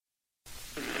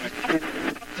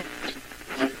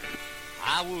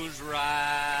I was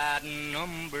riding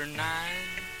number 9,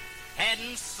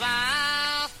 heading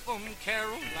south from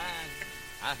Caroline.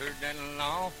 I heard that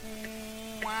long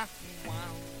wow,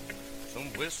 wow, some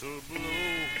whistle blow.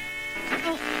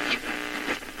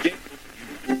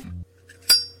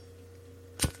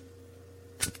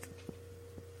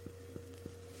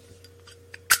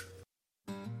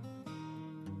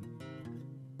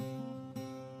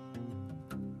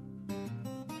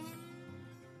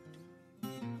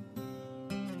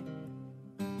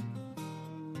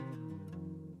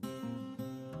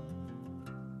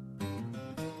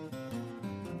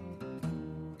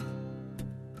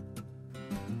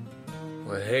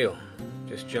 Well, hell,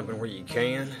 just jumping where you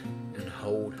can and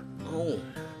hold on.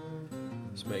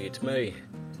 It's me.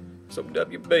 So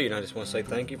WB, and I just want to say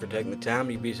thank you for taking the time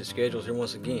to your busy schedules here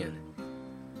once again.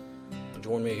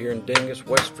 Join me here in Dingus,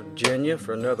 West Virginia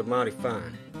for another mighty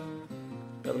fine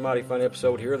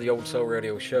episode here of the Old Soul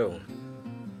Radio Show.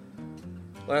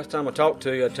 Last time I talked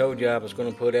to you, I told you I was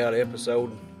going to put out an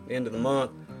episode end of the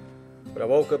month, but I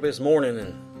woke up this morning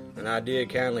and an idea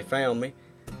kindly found me.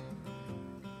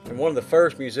 And one of the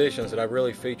first musicians that I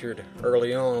really featured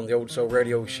early on the Old Soul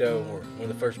Radio Show, or one of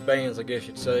the first bands, I guess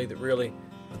you'd say, that really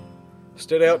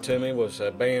stood out to me was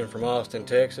a band from Austin,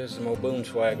 Texas, some old Boom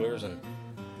Swagglers. And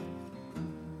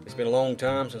it's been a long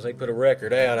time since they put a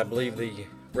record out. I believe the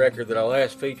record that I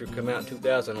last featured came out in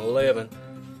 2011.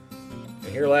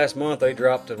 And here last month they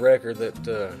dropped a record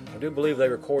that I do believe they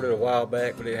recorded a while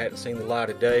back, but it hadn't seen the light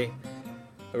of day.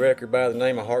 A record by the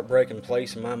name of Heartbreaking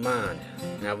Place in My Mind.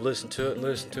 And I've listened to it and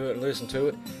listened to it and listened to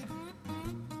it.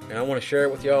 And I want to share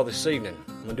it with y'all this evening.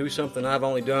 I'm going to do something I've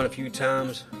only done a few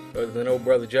times other than old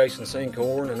brother Jason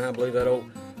Sinkhorn, and I believe that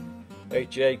old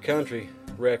HJ Country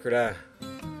record I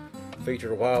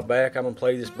featured a while back. I'm going to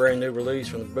play this brand new release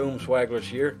from the Boom Swagglers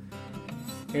here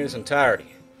in its entirety.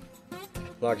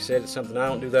 Like I said, it's something I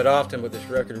don't do that often, but this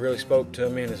record really spoke to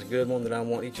me, and it's a good one that I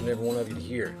want each and every one of you to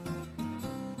hear.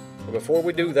 But before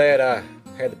we do that, I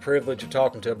had the privilege of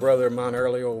talking to a brother of mine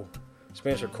earlier, old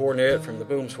Spencer Cornett from the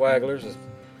Boom Swagglers. It's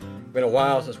been a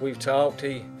while since we've talked.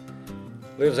 He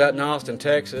lives out in Austin,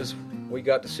 Texas. We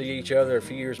got to see each other a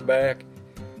few years back.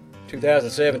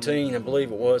 2017, I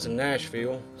believe it was, in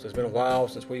Nashville. So it's been a while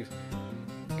since we've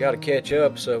got to catch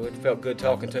up, so it felt good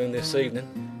talking to him this evening.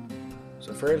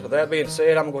 So friends, with that being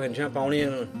said, I'm going to go ahead and jump on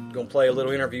in and going to play a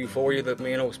little interview for you that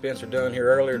me and old Spencer done here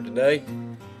earlier today.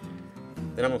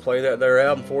 Then I'm going to play that there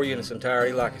album for you in its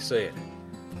entirety, like I said.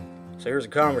 So here's a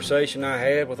conversation I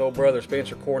had with old brother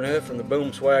Spencer Cornett from the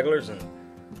Boom Swagglers, and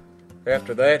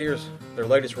after that, here's their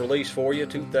latest release for you,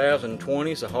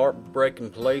 2020's A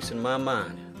Heartbreaking Place in My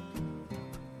Mind,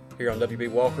 here on W.B.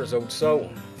 Walker's Old Soul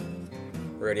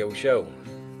Radio Show.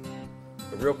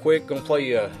 But real quick, going to play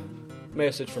you a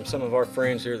message from some of our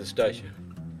friends here at the station.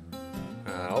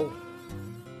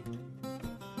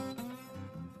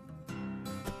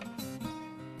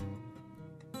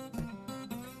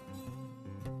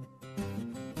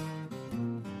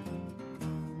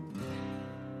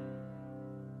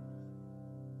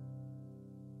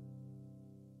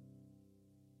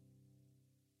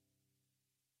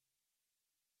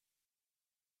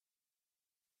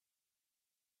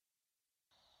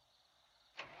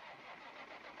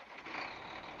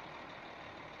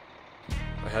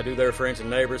 How do there, friends and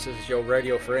neighbors? This is your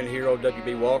radio friend here, old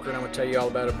W.B. Walker, and I'm going to tell you all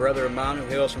about a brother of mine who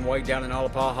hails from way down in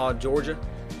Allapaha, Georgia.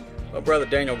 My brother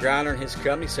Daniel Greiner and his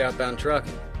company, Southbound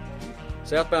Trucking.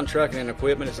 Southbound Trucking and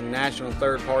Equipment is a national and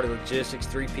third-party logistics,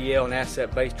 3PL, and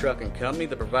asset-based trucking company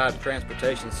that provides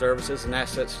transportation services and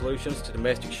asset solutions to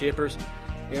domestic shippers,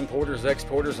 importers,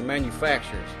 exporters, and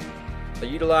manufacturers. They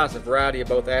utilize a variety of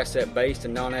both asset-based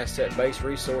and non-asset-based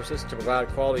resources to provide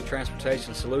quality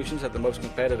transportation solutions at the most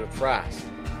competitive price.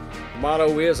 The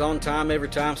motto is on time, every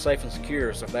time, safe and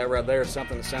secure. So if that right there is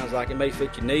something that sounds like it may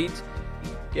fit your needs,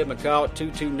 give them a call at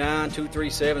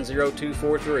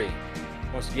 229-237-0243.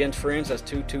 Once again, friends, that's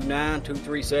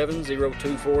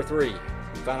 229-237-0243. You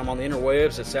can find them on the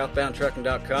interwebs at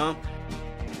southboundtrucking.com.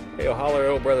 Hell, holler at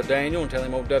old brother Daniel and tell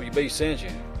him old WB sends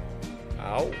you.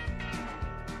 Oh.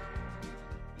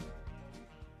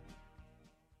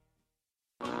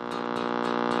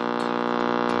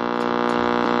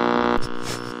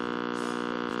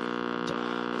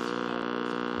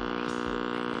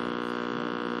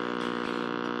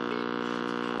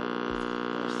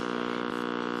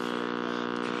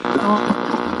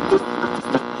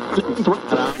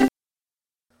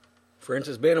 Friends,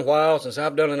 it's been a while since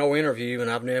I've done an old interview, and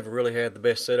I've never really had the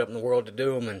best setup in the world to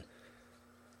do them. And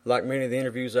like many of the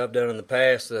interviews I've done in the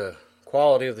past, the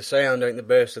quality of the sound ain't the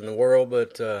best in the world,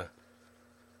 but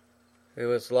It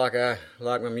was like I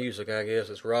like my music, I guess.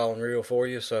 It's raw and real for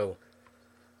you. So,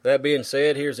 that being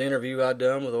said, here's the interview I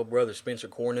done with old brother Spencer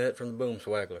Cornett from the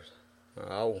Boomswagglers.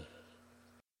 Oh.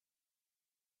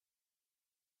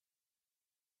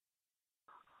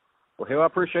 Well, hell, I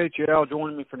appreciate you all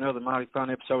joining me for another mighty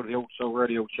fine episode of the Old Soul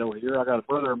Radio Show here. I got a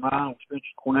brother of mine, Spencer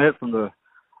Cornett from the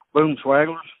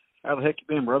Boomswagglers. How the heck you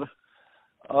been, brother?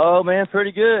 Oh, man,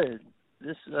 pretty good.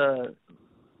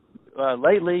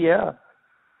 Lately, yeah.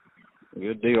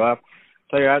 Good deal. I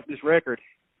tell you, this record,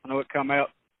 I know it come out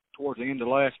towards the end of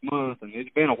last month, and it's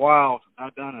been a while since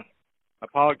I've done a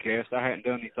podcast. I hadn't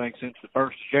done anything since the 1st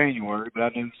of January, but I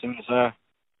knew as soon as I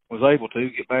was able to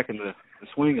get back in the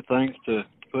swing of things to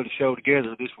put a show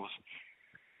together, this was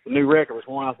the new record was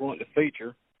one I was wanting to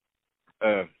feature.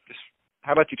 How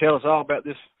about you tell us all about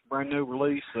this brand new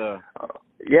release?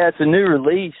 Yeah, it's a new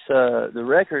release. The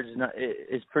record's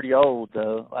it's pretty old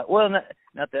though. Well,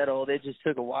 not that old. It just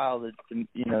took a while to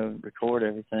record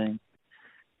everything,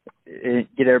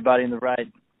 get everybody in the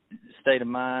right state of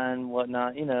mind,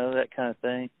 whatnot, that kind of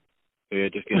thing. Yeah,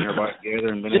 just getting everybody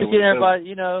together and just getting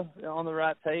everybody, on the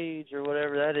right page or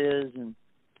whatever that is. And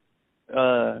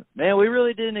man, we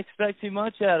really didn't expect too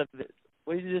much out of it.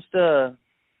 We just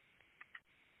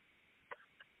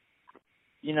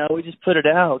we just put it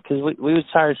out because we was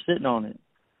tired of sitting on it.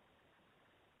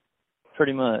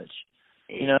 Pretty much,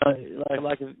 that's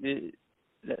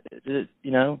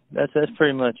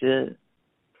pretty much it.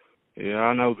 Yeah,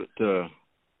 I know that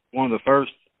one of the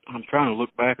first. I'm trying to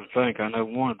look back and think. I know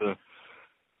one of the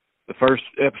first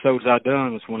episodes I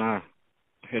done was when I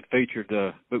had featured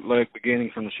Bootleg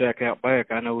Beginning from the Shack Out Back.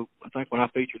 I think when I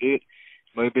featured it,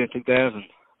 maybe in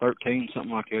 2013,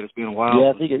 something like that. It's been a while.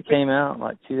 Yeah, I think it came out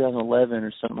like 2011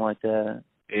 or something like that.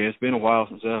 Yeah, it's been a while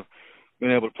since I've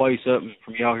been able to play something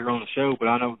from y'all here on the show, but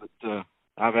I know that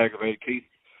I've aggravated Keith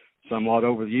somewhat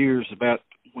over the years about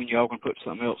when y'all can put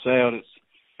something else out.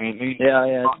 Yeah,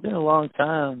 it's been a long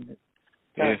time.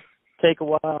 Yeah. Take a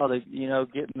while to,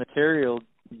 get material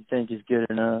you think is good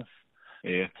enough.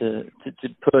 Yeah. To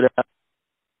put out.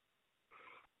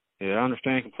 Yeah, I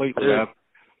understand completely.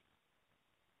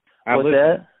 What's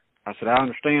that? I said, I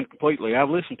understand completely. I've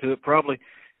listened to it probably,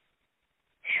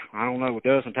 I don't know, a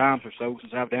dozen times or so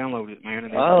since I've downloaded it, man.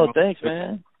 And thanks,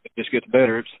 man. It just gets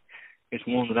better. It's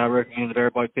one that I recommend that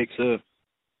everybody picks up.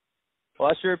 Well,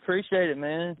 I sure appreciate it,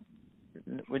 man.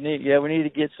 We need to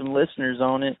get some listeners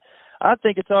on it. I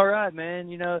think it's all right, man.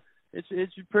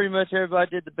 It's pretty much everybody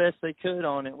did the best they could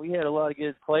on it. We had a lot of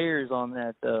good players on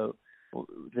that, though. I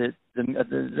think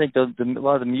a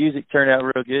lot of the music turned out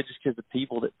real good just because the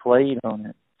people that played on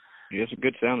it. Yeah, it's a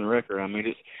good sounding record. I mean,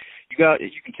 you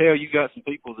can tell you got some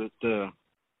people that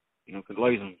could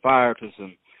lay some fire to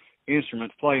some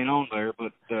instruments playing on there.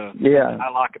 But yeah, I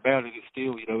like about it. It's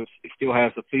still it still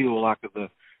has the feel like of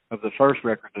the first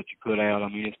record that you put out. I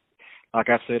mean, it's, like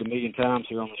I said a million times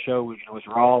here on the show, it's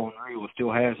raw and real. It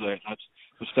still has that. And that's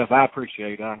the stuff I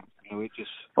appreciate.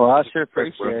 Well, I sure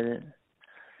appreciate it.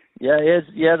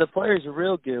 Yeah, the players are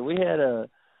real good. We had a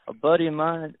buddy of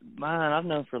mine I've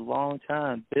known for a long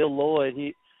time, Bill Lloyd.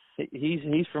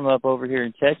 He's from up over here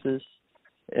in Texas,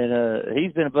 and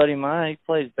he's been a buddy of mine. He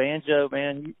plays banjo,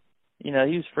 man. He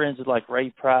was friends with like Ray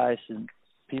Price and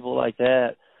people like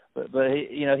that. But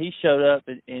he showed up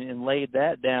and laid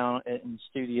that down in the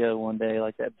studio one day,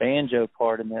 like that banjo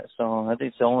part in that song. I think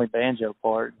it's the only banjo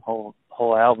part in the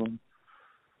whole album.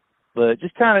 But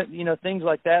just kind of, things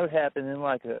like that would happen in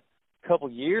like a couple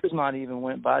years might even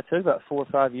went by. It took about 4 or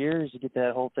 5 years to get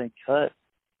that whole thing cut.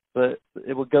 But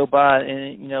it would go by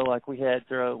and, like we had,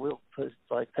 we'll put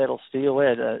like pedal steel. We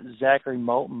had Zachary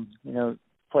Moulton,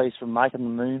 plays for Mike and the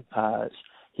Moon Pies.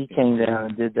 He came down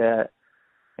and did that.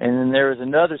 And then there was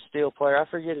another steel player. I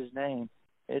forget his name.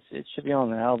 It should be on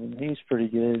the album. He's pretty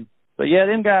good. But yeah,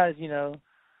 them guys,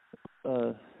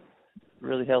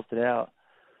 really helped it out.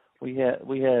 We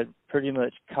had pretty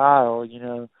much Kyle,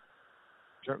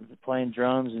 playing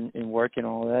drums and working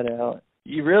all that out.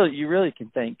 You really can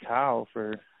thank Kyle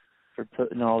for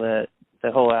putting all that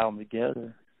whole album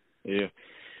together. Yeah,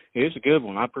 it's a good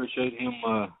one. I appreciate him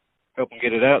helping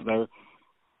get it out there.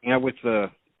 Now, with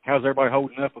how's everybody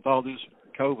holding up with all this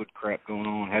COVID crap going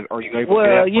on? Are you able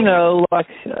to get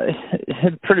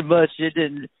out? Pretty much it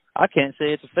didn't. I can't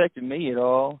say it's affected me at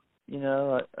all.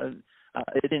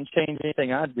 It didn't change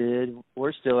anything I did.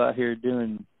 We're still out here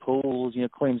doing pools,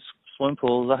 clean swim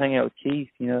pools. I hang out with Keith,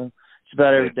 just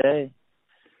about every day,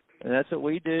 and that's what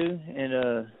we do.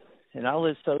 And I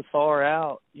live so far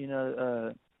out,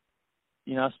 I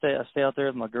stay out there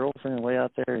with my girlfriend, way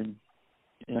out there in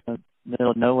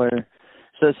middle of nowhere.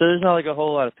 So there's not like a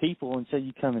whole lot of people until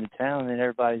you come into town, and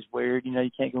everybody's weird. You know,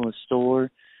 you can't go in the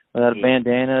store without a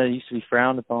bandana. It used to be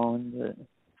frowned upon. But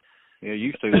yeah,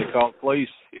 used to. They called the police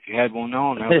if you had one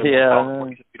on. Now they call the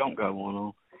police if you don't got one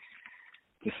on.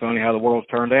 It's funny how the world's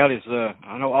turned out.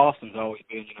 I know Austin's always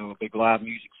been, you know, a big live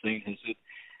music scene.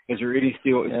 Is there any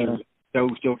still? Is there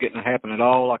shows still getting to happen at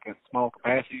all, like at small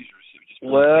capacities, or is it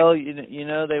just? Well, you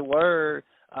know, they were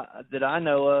that I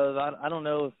know of. I don't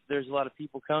know if there's a lot of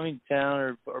people coming to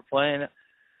town or playing,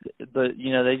 but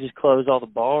you know, they just closed all the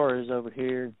bars over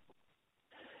here.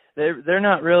 They're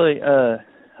not really.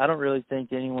 I don't really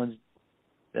think anyone's.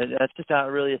 That's just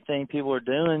not really a thing people are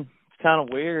doing. It's kind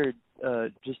of weird.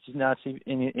 Just to not see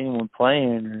anyone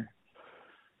playing,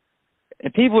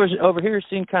 and people are over here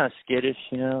seem kind of skittish,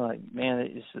 you know, like, man,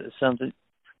 it's something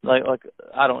like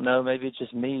I don't know, maybe it's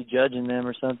just me judging them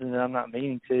or something that I'm not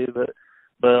meaning to,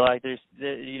 but like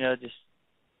you know, just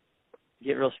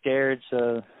get real scared,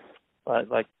 so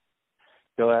like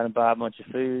go out and buy a bunch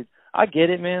of food. I get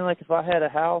it, man. Like if I had a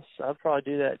house, I'd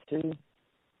probably do that too.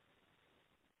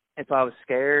 If I was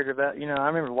scared about, you know, I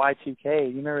remember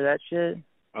Y2K. You remember that shit?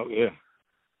 Oh, yeah.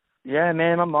 Yeah,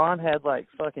 man, my mom had, like,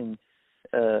 fucking,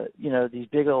 you know, these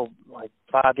big old, like,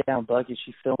 5-gallon buckets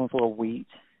she filled full of wheat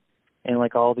and,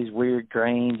 like, all these weird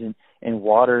grains and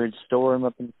water and store them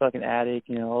up in the fucking attic,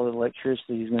 you know, all the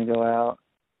electricity is going to go out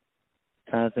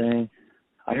kind of thing.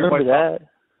 I remember that.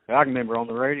 I can remember on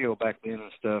the radio back then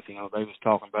and stuff, you know, they was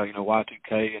talking about, you know,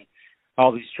 Y2K and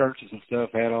all these churches and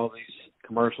stuff had all these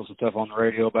commercials and stuff on the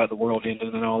radio about the world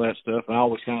ending and all that stuff. And I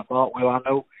always kind of thought, well, I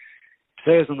know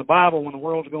says in the Bible when the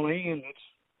world's going to end,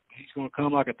 he's going to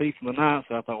come like a thief in the night.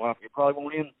 So I thought, well, it probably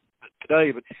won't end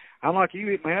today. But I'm like you,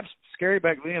 man, it was scary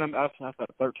back then. I was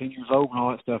 13 years old when all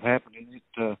that stuff happened,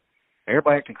 and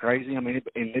everybody acting crazy. I mean,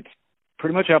 it's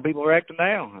pretty much how people are acting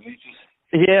now. I mean, it's just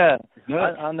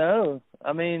I know.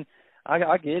 I mean,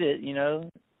 I get it. You know,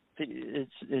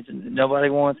 it's nobody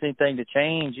wants anything to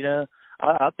change. You know,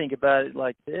 I think about it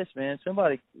like this, man.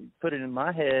 Somebody put it in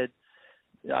my head.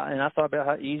 And I thought about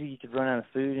how easy you could run out of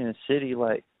food in a city.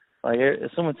 Like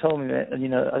someone told me that, you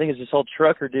know, I think it's this old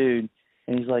trucker dude,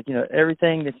 and he's like, you know,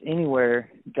 everything that's anywhere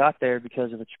got there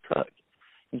because of a truck.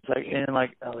 He's like, and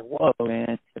like, I was like, whoa,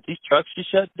 man, if these trucks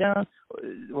just shut down,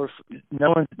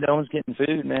 no one's getting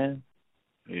food, man.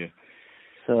 Yeah.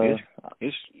 So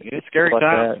it's scary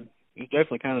times. It's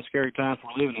definitely kind of scary times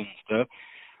we're living in and stuff.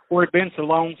 Well, it's been so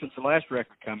long since the last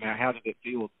record came out. How did it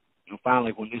feel? You know,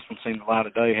 finally, when this one seen the light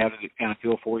of day, how did it kind of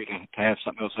feel for you to have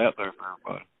something else out there for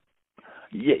everybody?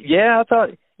 Yeah, I thought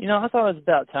it was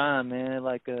about time, man.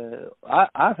 Like,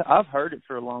 I've heard it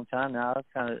for a long time now. I've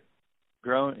kind of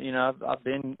grown, you know, I've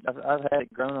had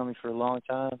it grown on me for a long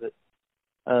time, but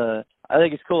I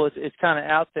think it's cool. It's kind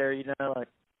of out there, you know, like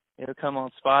it'll come on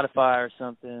Spotify or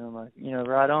something. I'm like, you know,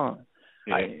 right on.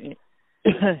 Yeah.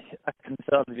 I couldn't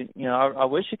tell, you know, I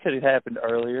wish it could have happened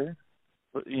earlier.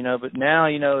 You know, but now,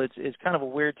 you know, it's kind of a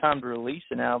weird time to release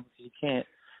an album because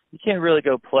you can't really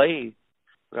go play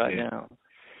right now.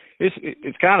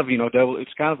 It's kind of, you know,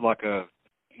 it's kind of like a,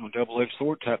 you know, double-edged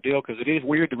sword type deal because it is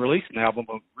weird to release an album,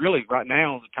 but really right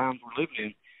now, the times we're living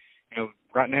in, you know,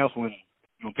 right now is when,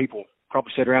 you know, people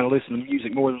probably sit around and listen to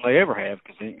music more than they ever have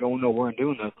because they ain't going nowhere and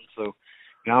doing nothing. So,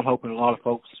 you know, I'm hoping a lot of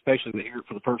folks, especially that hear it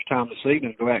for the first time this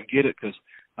evening, go out and get it because,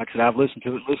 like I said, I've listened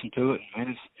to it,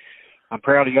 and I'm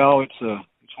proud of y'all. It's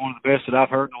one of the best that I've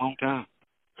heard in a long time.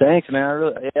 Thanks,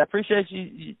 man. I appreciate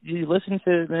you listening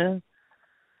to it, man.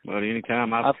 But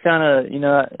anytime I've kind of, you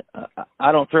know,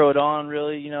 I don't throw it on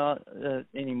really, you know,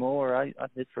 anymore. I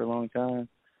did for a long time.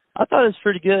 I thought it was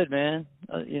pretty good, man.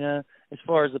 You know, as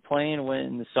far as the playing went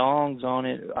and the songs on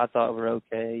it, I thought were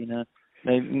okay. You know,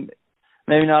 maybe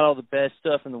not all the best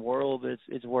stuff in the world, but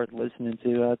it's worth listening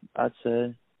to. I'd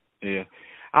say. Yeah,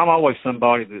 I'm always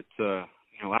somebody that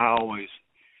you know, I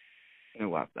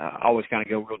always kind of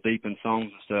go real deep in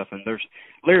songs and stuff, and there's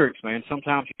lyrics, man.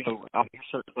 Sometimes, you know, I'll hear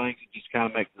certain things that just kind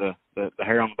of make the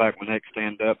hair on the back of my neck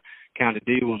stand up, kind of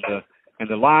deal. And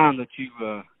the line that you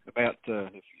about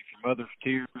if your mother's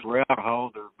tears were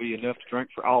alcohol, there'd be enough to drink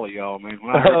for all of y'all, man.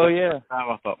 When I heard that time,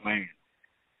 I thought, man,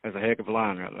 that's a heck of a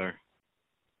line right there.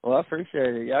 Well, I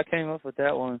appreciate it. Yeah, I came up with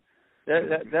that one.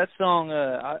 That song,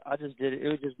 I just did it. It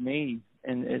was just me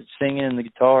and singing and the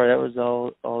guitar. That was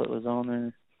all that was on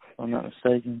there, if I'm not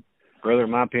mistaken. Brother,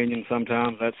 in my opinion,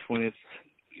 sometimes that's when it's,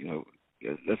 you know,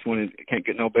 that's when it can't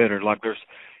get no better. Like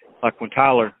when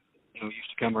Tyler, you know, used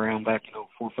to come around back, you know,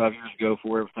 4 or 5 years ago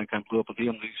before everything kind of blew up with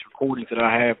him. These recordings that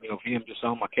I have, you know, of him just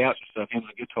on my couch and stuff, him and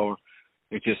the guitar.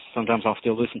 It just sometimes I'll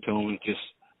still listen to him. And just,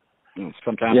 you know,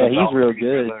 sometimes. Yeah, he's real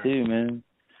good too, man.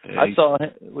 Yeah,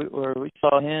 we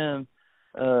saw him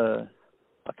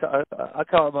I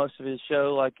caught most of his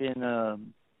show like in I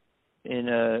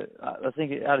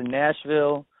think out in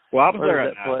Nashville. Well, I was there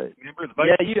at night. Remember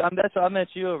the yeah, that's I met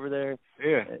you over there.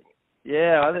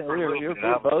 Yeah. I think we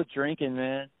were both drinking,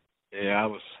 man. Yeah,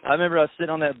 I remember I was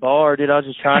sitting on that bar, dude. I was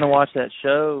just trying to watch that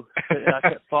show, and I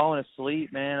kept falling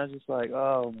asleep, man. I was just like,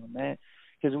 oh man,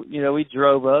 because we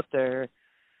drove up there,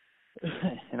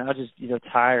 and I was just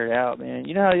tired out, man.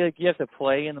 You know how you have to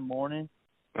play in the morning.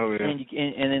 Oh yeah.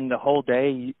 And then the whole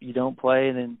day you don't play,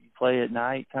 and then you play at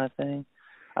night, kind of thing.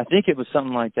 I think it was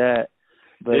something like that.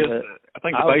 But I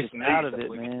think the I was base just out of it,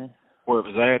 man. Where it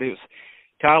was at, it was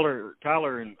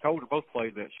Tyler and Colter both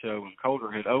played that show, and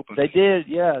Colter had opened. They did,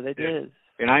 yeah, they did.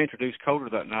 And I introduced Colter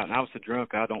that night, and I was so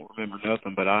drunk I don't remember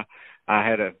nothing. But I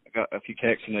got a few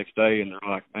texts the next day, and they're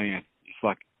like, "Man, it's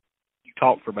like you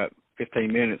talked for about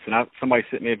 15 minutes," and somebody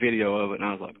sent me a video of it, and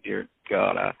I was like, "Dear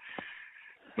God,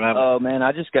 oh man,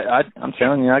 I'm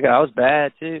telling you, I was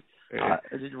bad too. Yeah.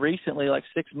 Recently, like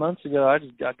 6 months ago, I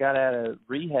got out of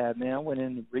rehab, man. I went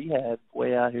into rehab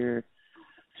way out here,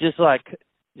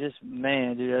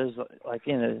 man, dude, I was like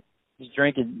just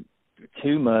drinking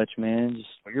too much, man.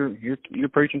 Well, you're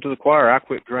preaching to the choir. I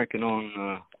quit drinking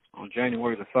on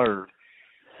January the 3rd,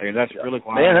 and that's really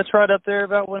why. Man, that's right up there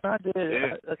about when I did.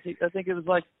 Yeah. I think it was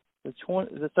like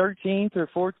the 13th or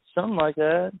 4th, something like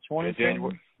that. 20.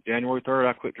 January 3rd,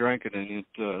 I quit drinking, and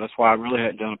that's why I really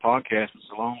hadn't done a podcast in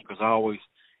so long, because I always,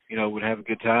 would have a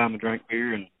good time and drink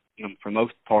beer, and for the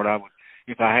most part, I would,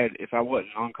 if I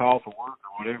wasn't on call for work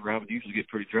or whatever, I would usually get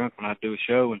pretty drunk when I'd do a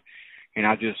show, and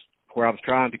I just, where I was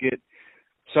trying to get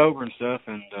sober and stuff,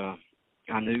 and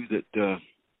I knew that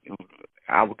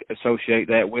I would associate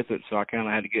that with it, so I kind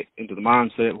of had to get into the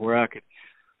mindset where I could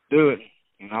do it.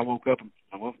 And I woke up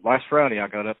last Friday. I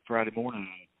got up Friday morning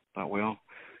and thought, well,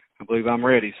 I believe I'm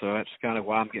ready. So that's kind of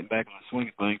why I'm getting back on the swing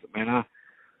of things. But man,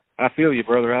 I feel you,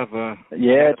 brother.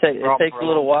 It takes a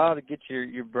little while to get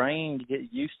your brain to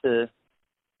get used to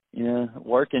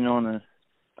working on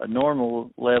a normal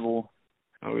level.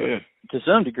 Oh yeah. To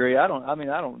some degree, I don't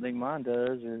think mine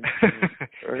does,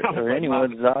 or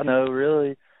anyone's I know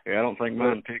really. Yeah, I don't think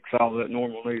mine picks all that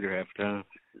normal either half the time.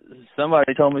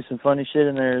 Somebody told me some funny shit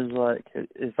in there. Is like,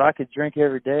 if I could drink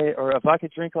every day, or if I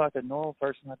could drink like a normal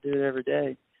person, I'd do it every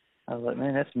day. I was like,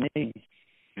 man, that's me.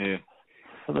 Yeah.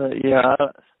 But yeah,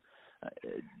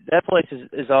 that place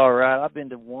is all right. I've been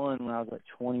to one when I was like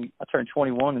 20. I turned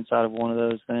 21 inside of one of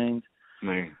those things.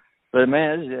 Man. But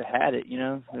man, I just had it,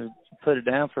 put it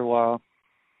down for a while.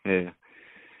 Yeah.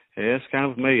 Yeah, it's kind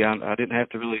of me. I didn't have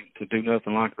to really to do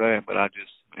nothing like that, but it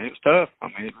was tough. I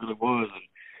mean, it really was,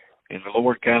 and the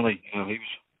Lord kind of,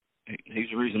 he's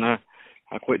the reason I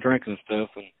quit drinking and stuff,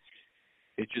 and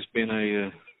it's just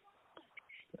been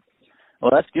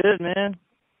Well, that's good, man.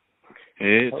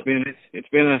 Yeah, it's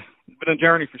been a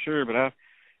journey for sure, but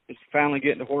it's finally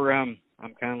getting to where I'm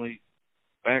kind of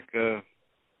back,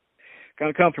 kind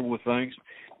of comfortable with things.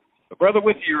 But brother,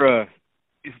 with your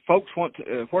if folks want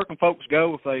to, where can folks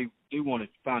go if they do want to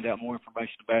find out more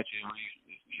information about you?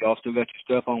 Y'all still got your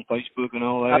stuff on Facebook and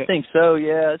all that? I think so,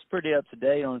 yeah. It's pretty up to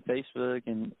date on Facebook,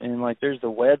 and like there's the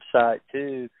website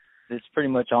too. It's pretty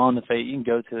much on the You can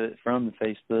go to it from the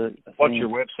Facebook. What's your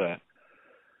website?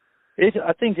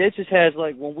 I think it just has,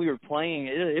 like, when we were playing,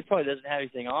 it probably doesn't have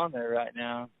anything on there right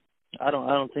now. I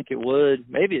don't think it would.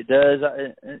 Maybe it does.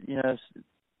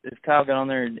 If Kyle got on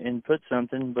there and put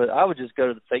something, but I would just go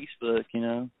to the Facebook.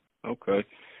 Okay.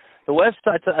 The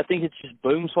website, I think it's just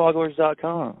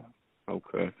boomswogglers.com.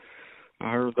 Okay,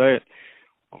 I heard that.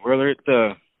 Well, brother,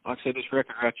 like I said, this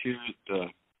record right here,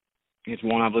 it's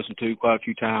one I've listened to quite a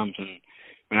few times,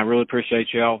 and I really appreciate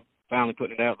y'all finally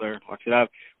putting it out there. Like I said,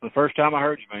 the first time I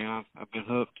heard you, man, I've been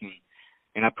hooked,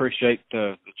 and I appreciate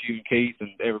that you and Keith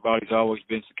and everybody's always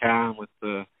been so kind with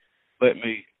letting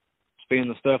me spin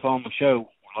the stuff on the show.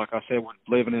 Like I said, we're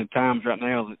living in times right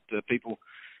now that people,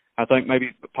 I think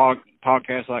maybe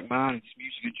podcasts like mine and just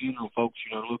music in general, folks,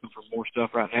 are looking for more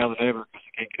stuff right now than ever because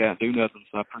they can't get out and do nothing.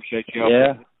 So I appreciate y'all.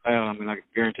 Yeah. I mean, I can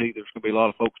guarantee there's going to be a lot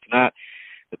of folks tonight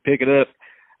that pick it up.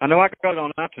 I know I got it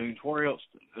on iTunes. Where else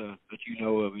that you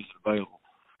know of is available?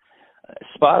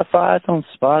 Spotify. It's on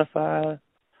Spotify.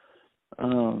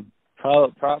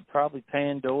 Probably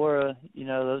Pandora.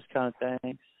 Those kind of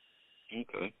things.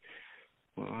 Okay.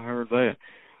 Well, I heard that.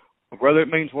 Well, brother, it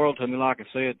means the world to me, like I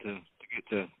said, to get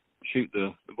to shoot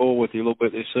the bull with you a little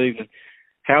bit this evening.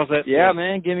 How's that? Yeah,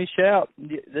 man, give me a shout.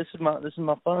 This is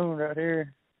my phone right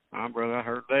here. All right, brother, I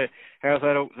heard that. How's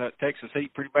that Texas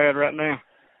heat pretty bad right now?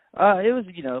 It was,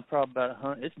 probably about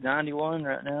 100. It's 91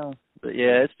 right now. But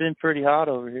yeah, it's been pretty hot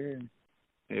over here.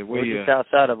 Yeah, we're just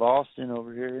outside of Austin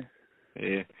over here.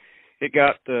 Yeah. it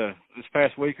got this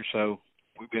past week or so,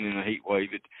 we've been in a heat wave.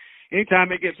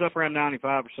 Anytime it gets up around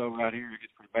 95 or so right here, it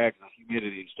gets pretty bad because the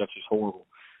humidity and stuff is horrible.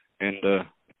 And a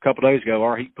couple of days ago,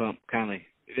 our heat pump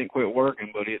it didn't quit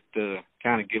working, but it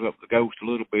kind of gave up the ghost a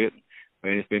little bit.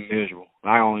 Man, it's been miserable.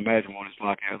 I only imagine what it's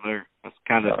like out there. That's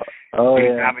kind of,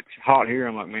 anytime it's hot here,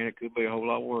 I'm like, man, it could be a whole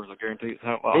lot worse. I guarantee it's a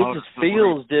lot hotter. It just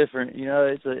feels different, you know.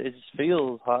 It just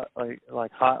feels hot,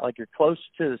 like hot, like you're closer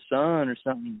to the sun or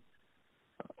something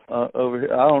over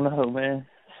here. I don't know, man.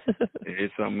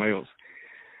 It's something else.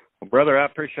 Well, brother, I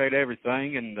appreciate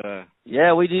everything, and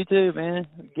yeah, we do too, man.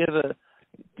 Give a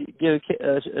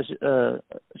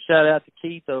shout out to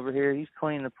Keith over here. He's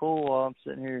cleaning the pool while I'm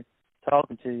sitting here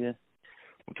talking to you.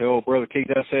 Well, tell old brother Keith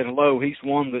I said hello. He's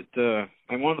one that,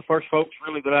 and one of the first folks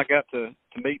really that I got to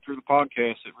meet through the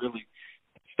podcast that really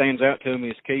stands out to me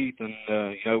is Keith. And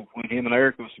you know, when him and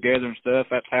Erica was together and stuff,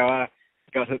 that's how I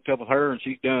got hooked up with her. And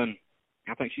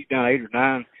I think she's done 8 or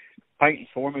 9 paintings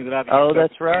for me that I've used. Oh,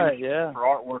 that's right, yeah. For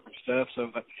artwork and stuff. So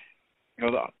that, you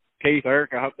know, Keith,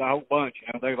 Erica, the whole bunch,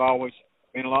 you know, they've always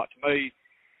been a lot to me.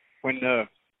 When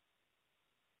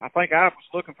I think I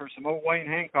was looking for some old Wayne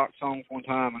Hancock songs one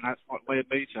time, and that's what led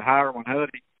me to hire one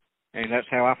Huddy, and that's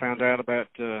how I found out about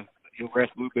Hillgrass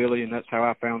Bluebilly, and that's how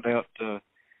I found out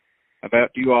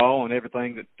about you all and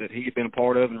everything that he had been a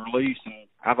part of and released. And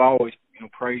I've always, you know,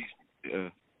 praised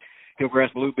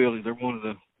Hillgrass Bluebilly. They're one of the,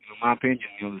 you know, my opinion,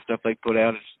 you know, the stuff they put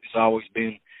out has always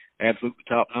been absolutely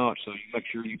top notch. So you make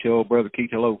sure you tell brother Keith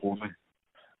hello for me.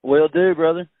 Will do,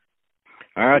 brother.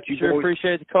 All right, you sure boys.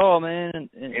 Appreciate the call, man,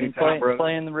 and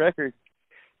playing the record.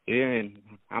 Yeah, and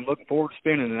I'm looking forward to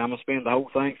spinning it. I'm going to spin the whole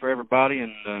thing for everybody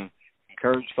and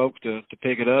encourage folks to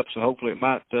pick it up. So hopefully it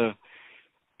might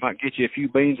get you a few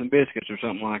beans and biscuits or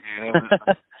something like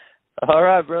that. All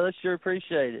right, brother. Sure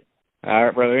appreciate it. All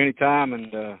right, brother. Anytime,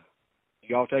 and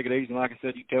you all take it easy. And like I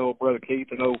said, you tell brother Keith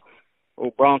and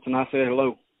old Bronson I said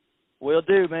hello. Will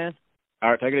do, man. All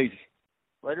right, take it easy.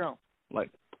 Later on.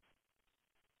 Later.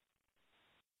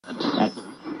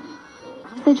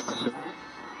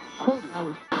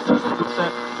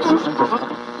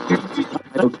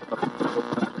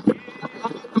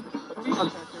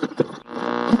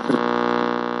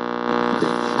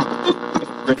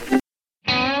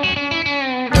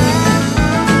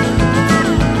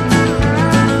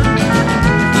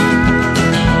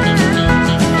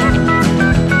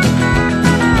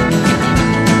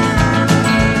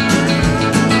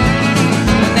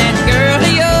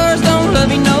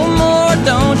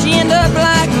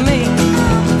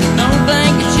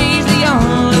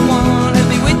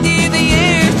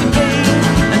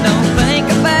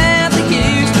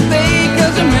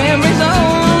 Memories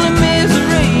only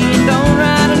misery, and don't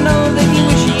write a note.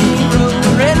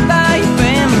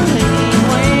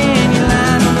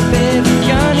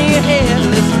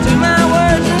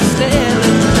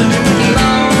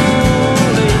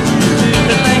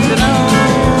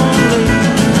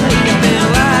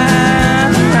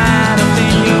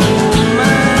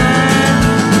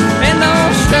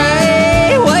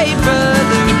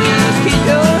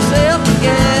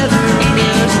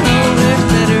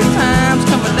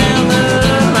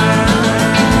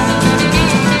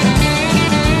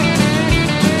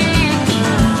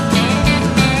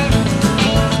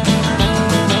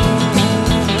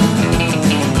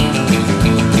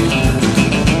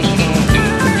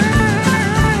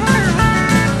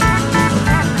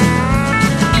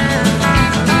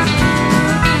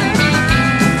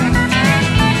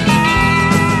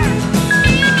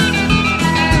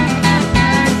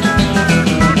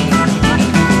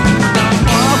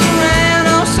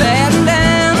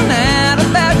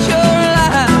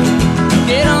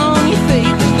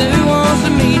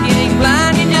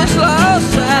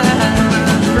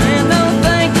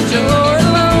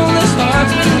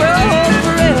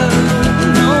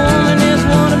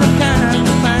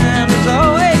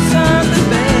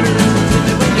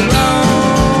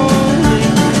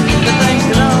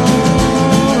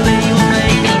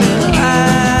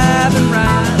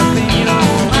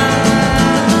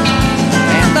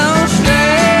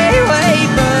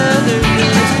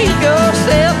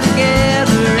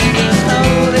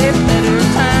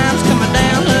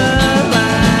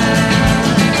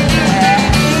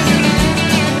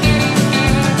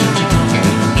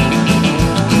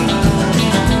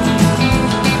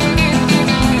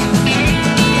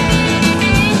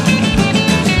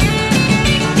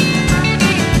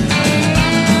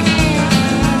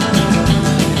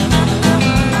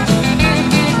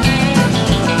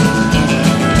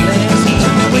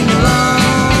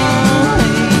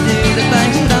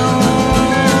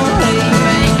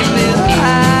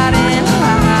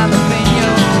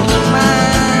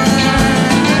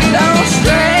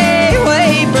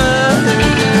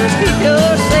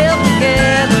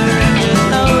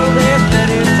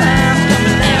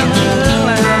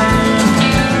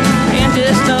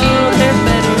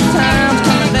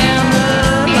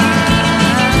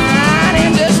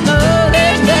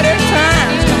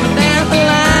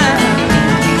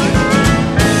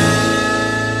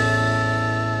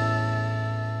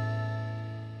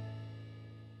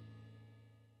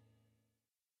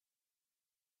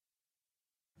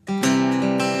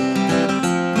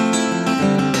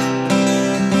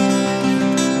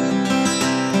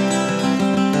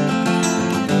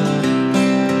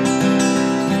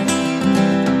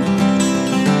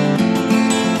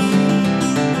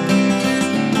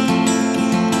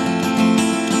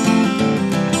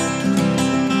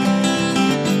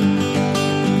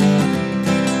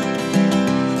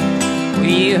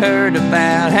 you heard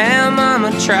about how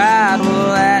Mama tried,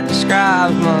 well, that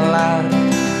describes my life.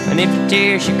 And if the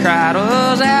tears she cried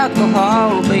was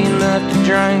alcohol, will be enough to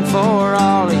drink for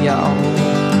all of y'all.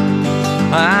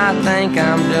 I think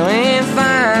I'm doing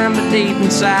fine, but deep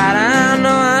inside I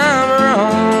know I'm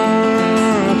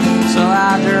wrong. So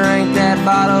I drank that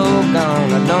bottle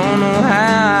gone, I don't know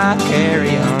how I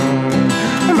carry on.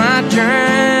 My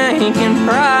drinking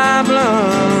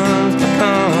problems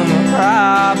become a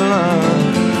problem,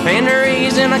 and the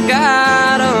reason I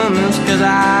got them is 'cause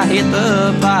I hit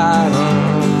the bottom.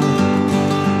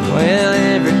 Well,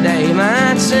 every day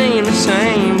might seem the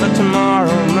same, but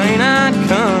tomorrow may not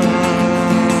come.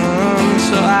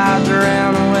 So I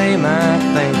drown away my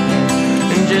thinking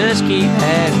and just keep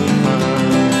having fun.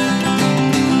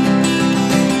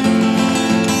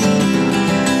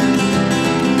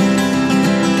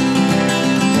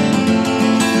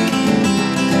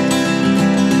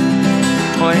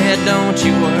 Well, don't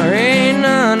you worry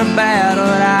none about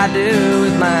what I do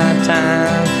with my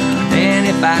time. And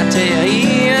if I tell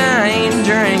you I ain't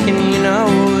drinking, you know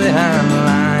that I'm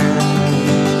lying.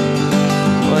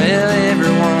 Well,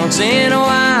 every once in a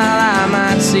while I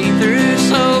might see through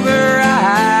sober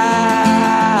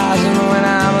eyes, and when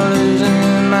I'm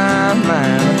losing my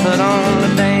mind I put on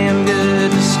a damn good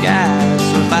disguise.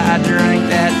 So if I drink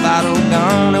that bottle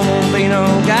gone, it won't be no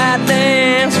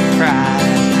goddamn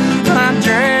surprise. My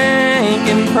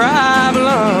drinking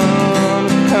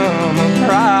problems become a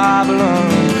problem,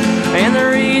 and the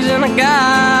reason I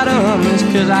got them is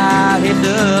 'cause I hit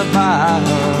the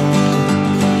bottom.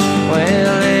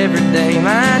 Well, every day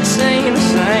might seem the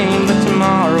same, but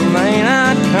tomorrow may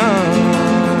not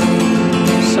come.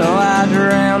 So I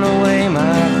drown away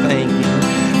my thinking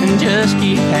and just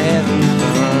keep having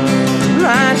fun.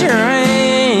 My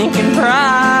drinking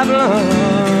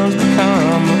problems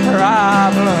become a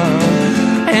problem,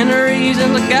 and the reason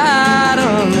I got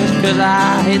them is 'cause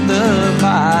I hit the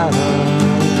bottom.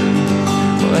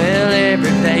 Well,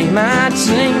 every day might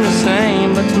seem the same,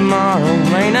 but tomorrow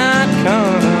may not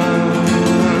come.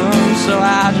 So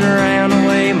I drown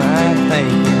away my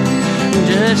thinking and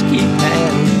just keep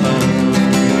having fun.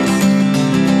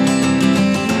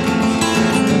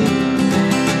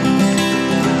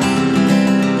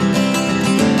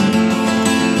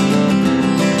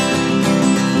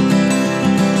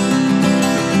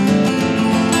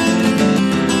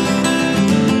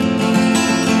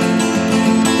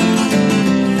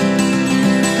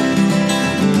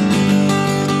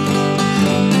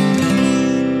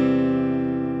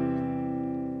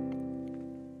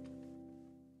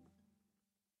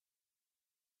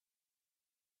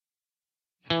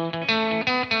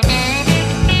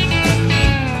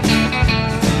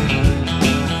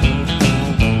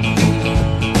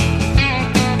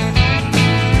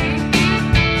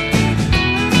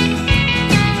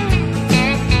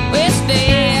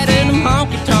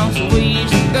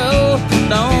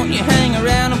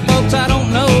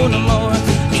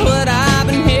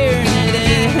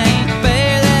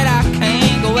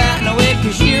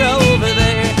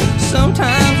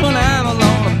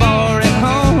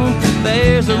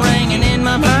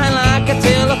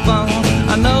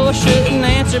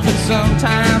 But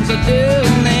sometimes I do,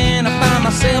 and then I find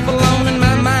myself alone in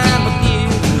my mind with you.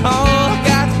 Oh, I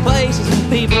got the places and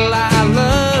people I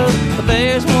love, but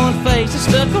there's one face that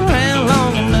stuck around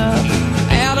long enough.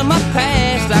 Out of my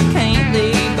past I can't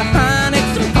leave behind.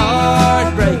 It's some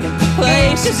heartbreaking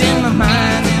places in my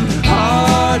mind, them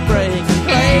heartbreaking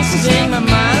places in my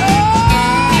mind.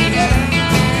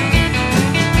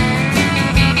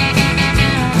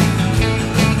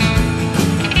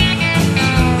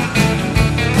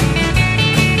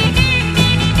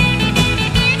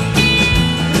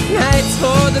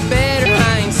 For the better,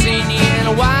 I ain't seen you in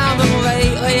a while, but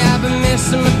lately I've been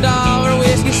missing my dollar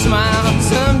whiskey smile.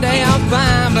 Someday I'll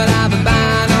find, but I've been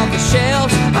buying off the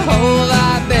shelves a whole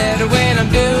lot better when I'm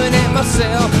doing it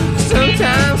myself.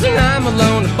 Sometimes when I'm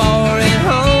alone, the bar at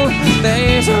home,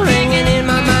 there's a ringing in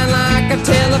my mind like a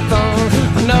telephone.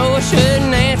 I know I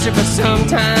shouldn't answer, but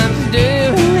sometimes I do,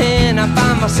 and then I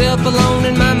find myself alone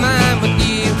in my mind with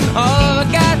you. All I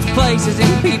got's places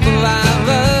and people I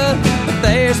love, but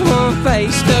there's one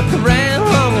face stuck around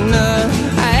long enough.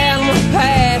 Out of my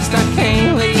past I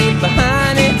can't leave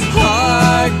behind. It's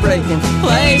heartbreaking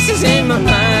places in my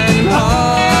mind,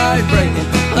 heartbreaking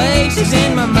places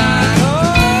in my mind.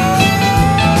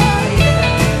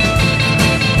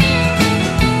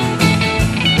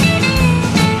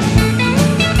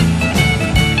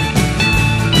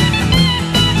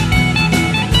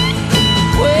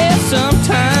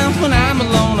 Sometimes when I'm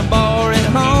alone, a bar at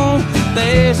home,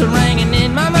 there's a ringing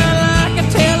in my mind like a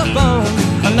telephone.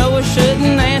 I know I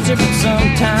shouldn't answer, but sometimes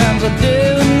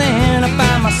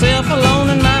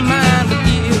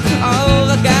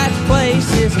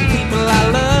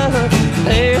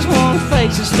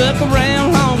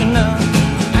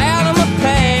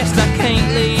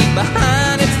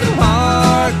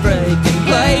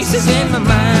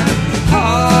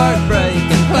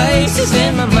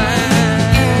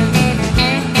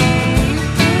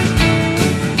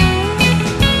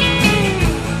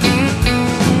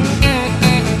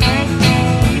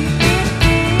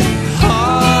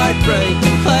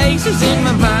places in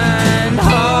my mind,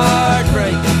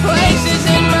 heartbreak, places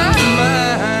in my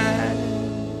mind.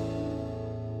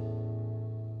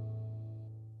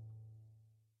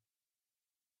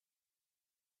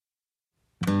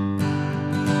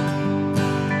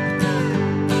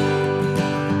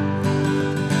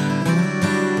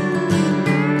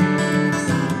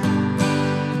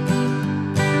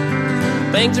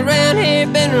 Things around here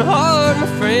been real hard, my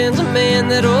friends. A man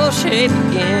that'll shape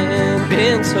again.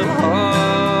 Been so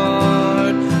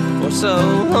hard for so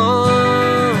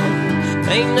long.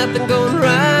 Ain't nothing going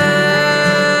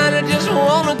right, I just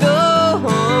wanna go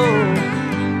home.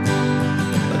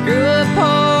 I grew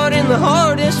apart in the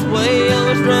hardest way. I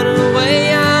was running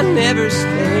away, I never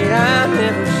stayed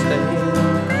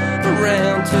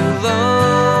around too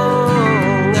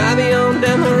long. I'll be on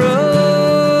down the road.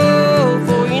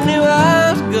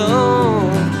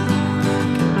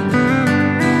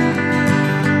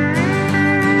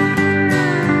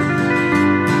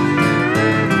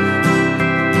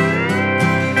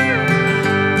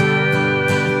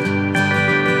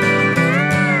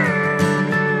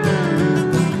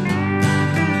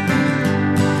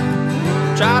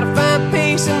 Try to find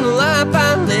peace in the life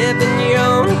I live, and you're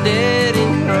on a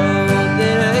dead-end road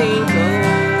that ain't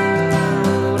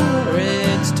gold,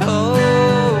 it's told.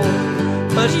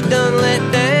 'Cause you done let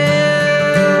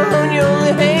down your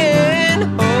only hand to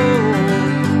hold.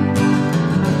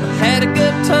 I had a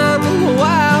good time on the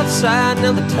wild side,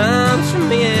 now the times for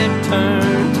me have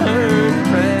turned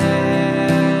around.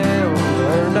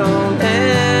 Burned on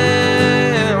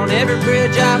down every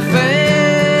bridge I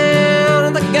found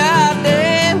on the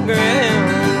goddamn ground.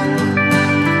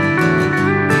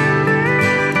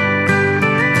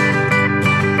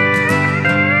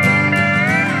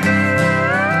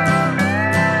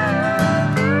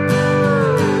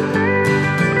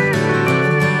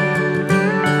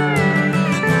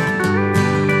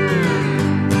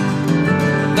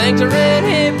 Things around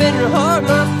here been real hard,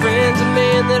 my friends. A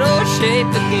man that'll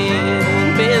shape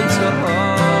again. Been so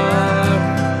hard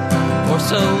for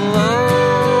so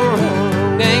long.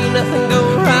 Ain't nothing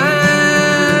going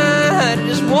right, I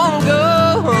just wanna go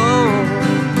home.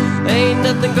 Ain't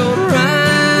nothing going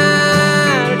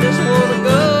right, I just wanna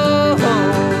go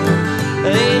home.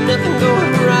 Ain't nothing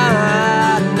going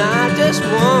right, and I just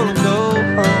wanna go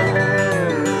home.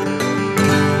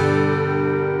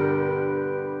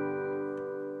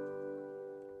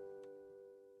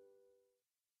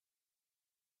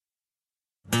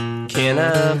 Can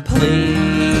I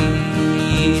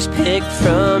please pick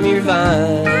from your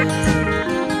vine?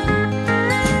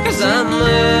 'Cause I'm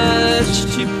much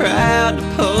too proud to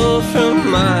pull from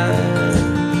mine.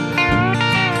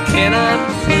 Can I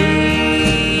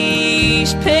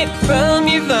please pick from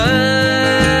your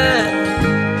vine?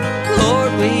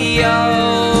 Lord, we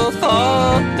all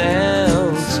fall down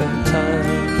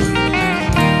sometimes.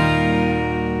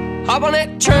 Hop on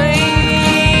that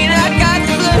train, I got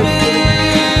the blues.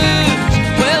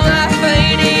 Well, life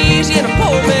ain't easy in a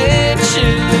poor man's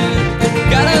shoes.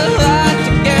 Got a lot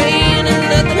to gain and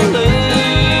nothing to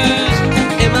lose,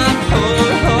 and my poor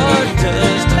heart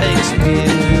does take some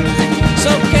use.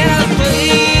 So can I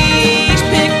please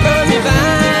pick from your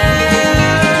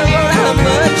vine? Lord, I'm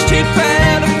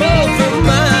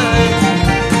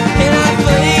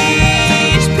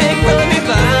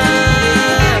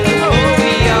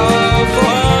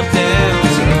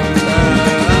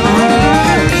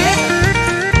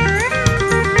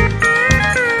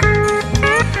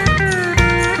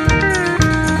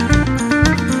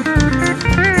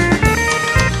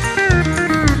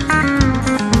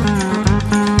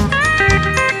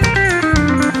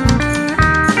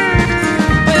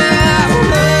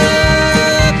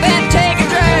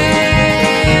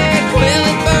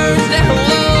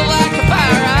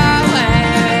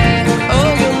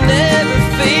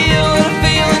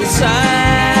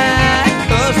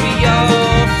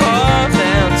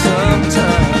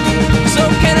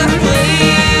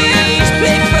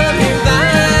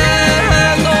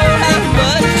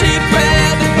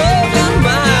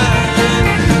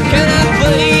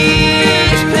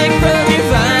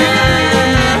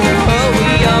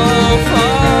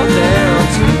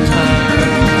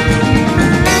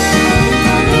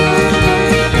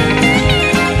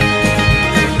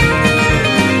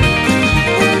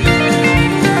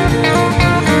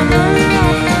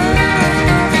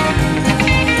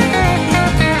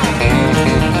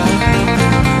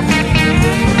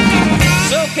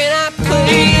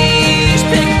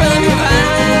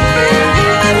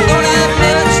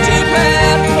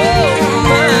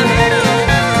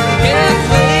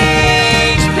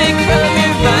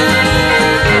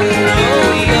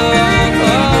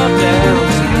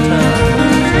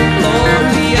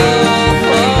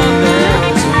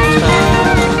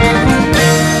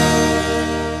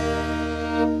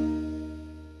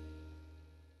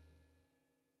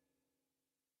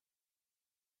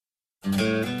Well,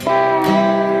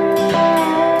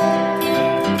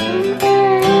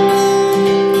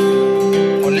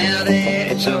 now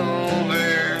that it's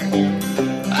over,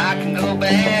 I can go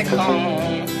back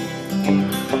home,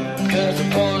 'cause the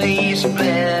police have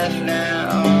left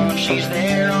now. She's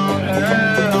there on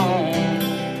her own.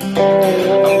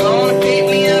 I'm gonna pick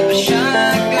me up a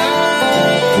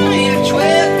shotgun and a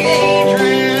 12-gauge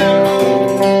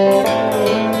round,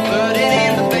 put it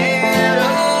in the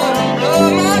barrel and blow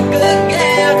my good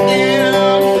gal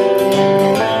down.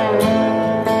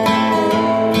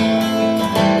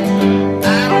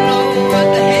 I don't know what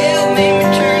the hell made me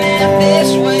turn out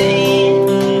this way.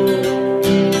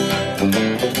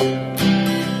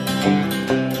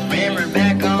 Remember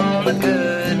back on the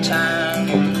good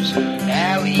times,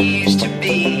 how we used to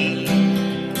be.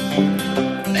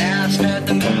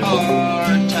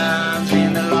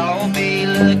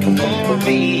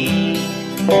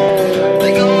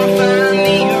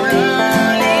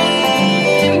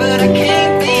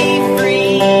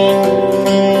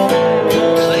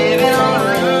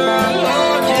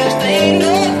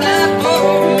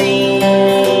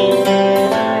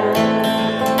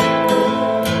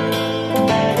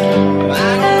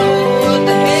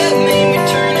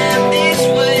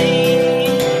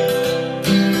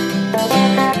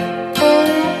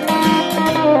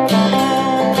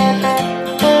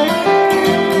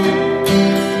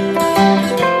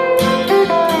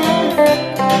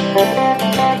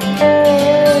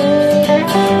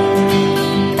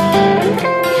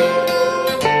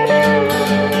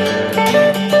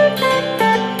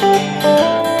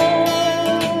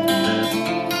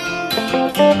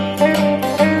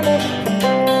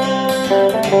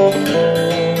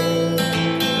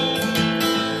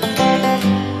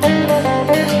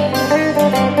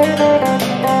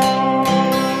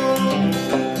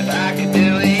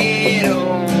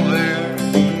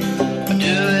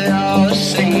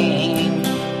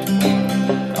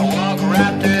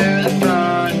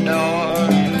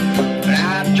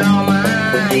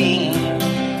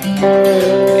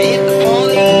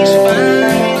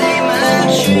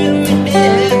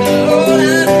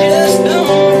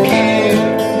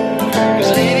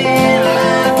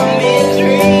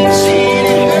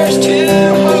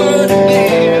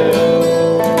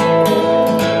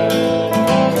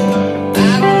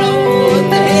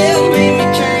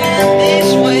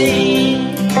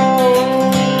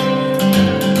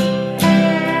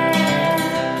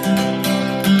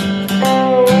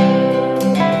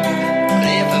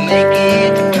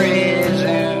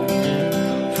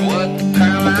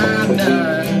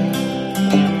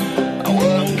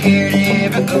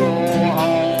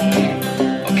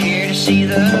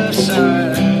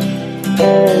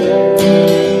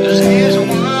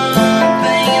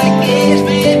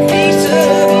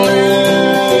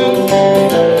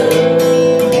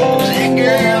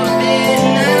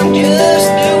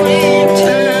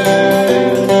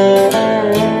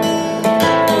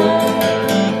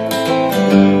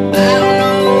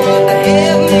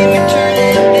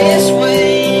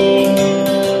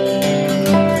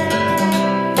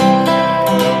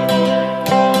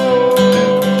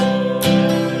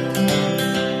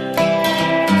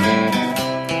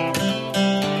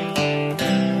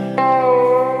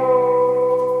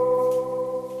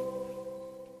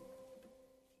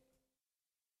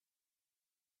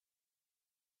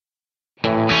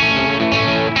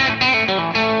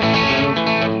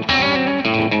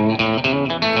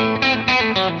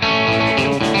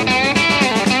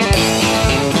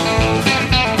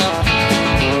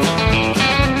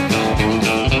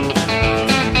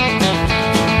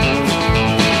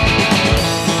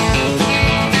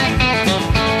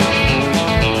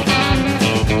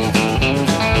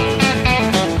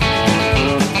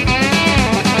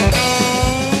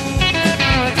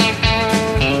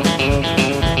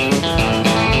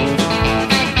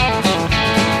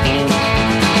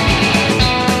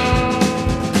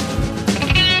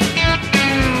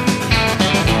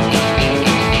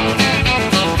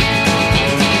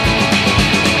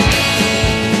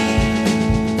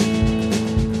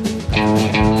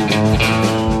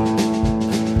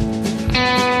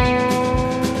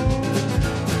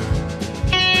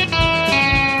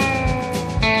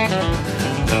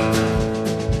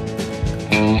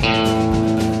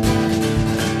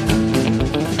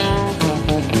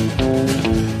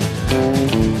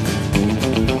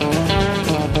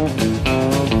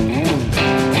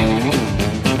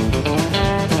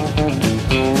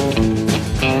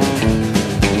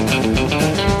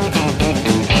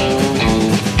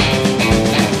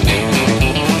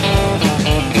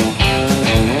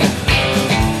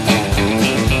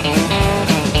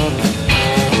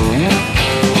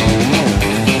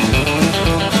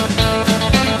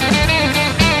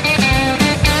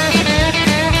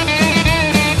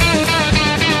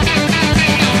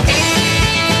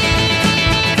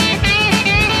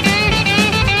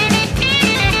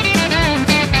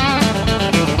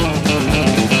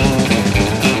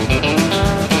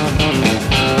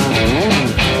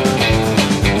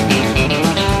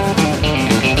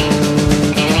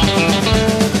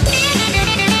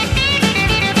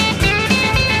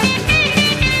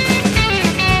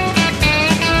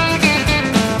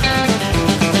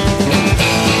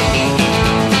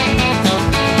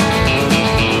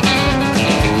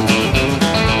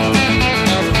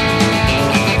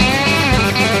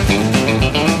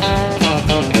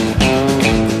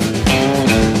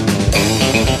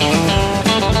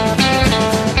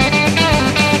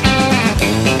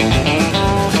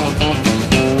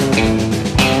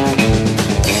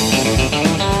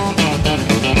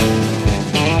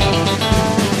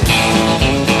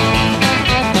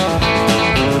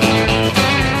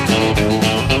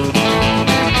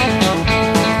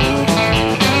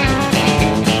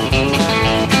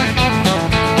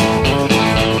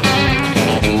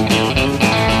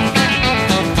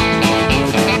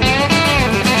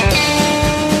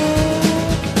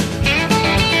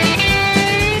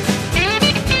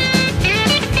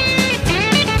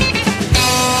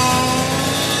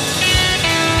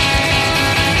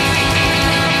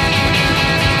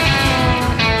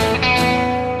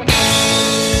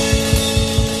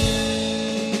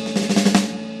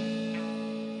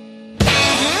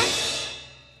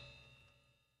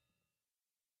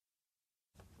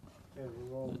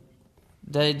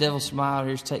 Day Devil Smile,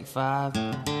 here's take 5.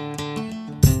 Well,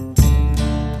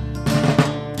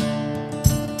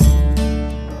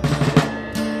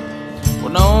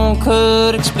 no one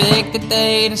could expect that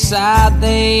they decide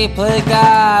they play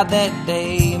God that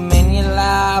day. Many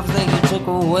lives they took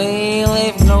away,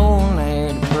 left no one there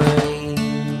to pray.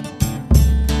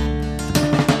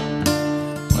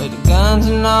 With the guns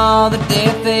and all the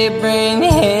death they bring, they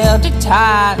held it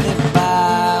tightly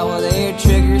by. Well, their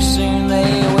triggers soon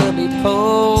they will be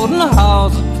pulled in the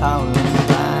halls of Columbine.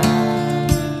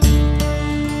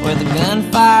 Where the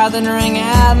gunfire then rang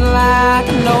out like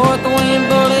a north wind,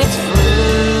 bullets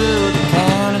flew. The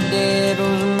count of dead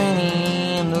was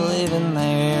many, and the living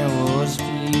there was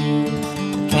few.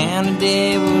 The count of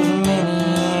dead was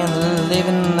many, and the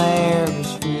living there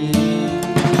was few.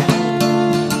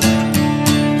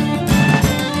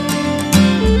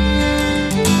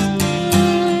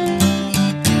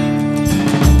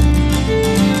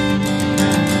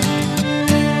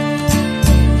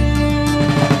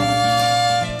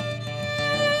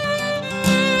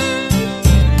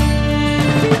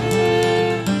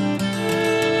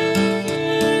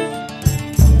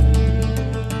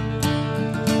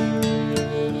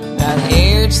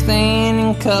 Thin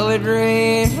and colored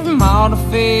red from all the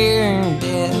fear and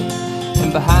death,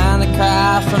 and behind the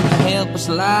cry from the helpless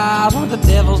lives were the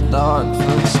devil's dark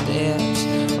footsteps.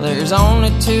 There's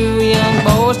only 2 young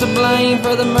boys to blame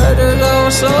for the murders oh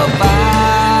so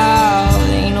vile.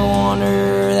 Ain't no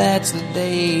wonder that's the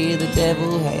day the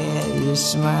devil had his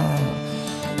smile.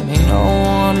 Ain't no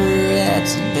wonder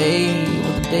that's the day,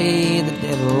 well, the day the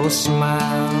devil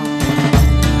smiled.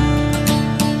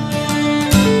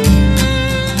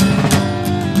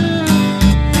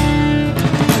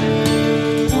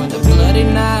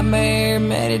 Nightmare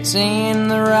met its end,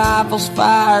 the rifles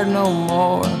fired no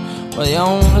more. Well, the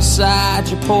only sight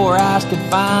your poor eyes could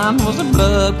find was the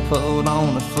blood pulled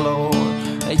on the floor.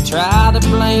 They tried to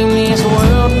blame this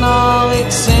world and all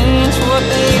its sins for what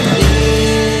they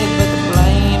did, but the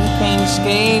blame can't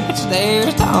escape, it's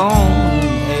theirs to own,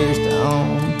 theirs to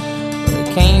own. But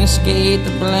they can't escape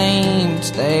the blame,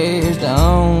 it's theirs to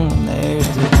own, theirs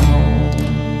to own.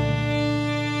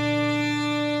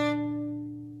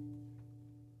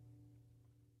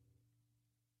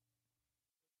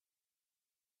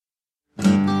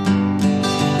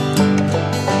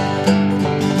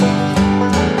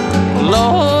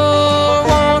 Lord,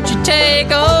 won't you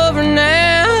take over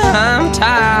now? I'm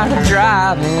tired of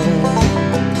driving,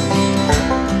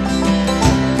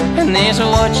 and this is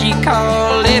what you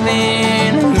call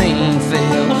living to me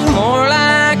feels more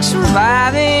like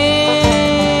surviving.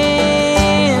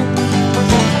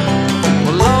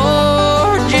 Well,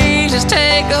 Lord Jesus,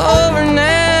 take over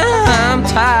now. I'm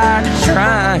tired of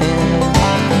trying.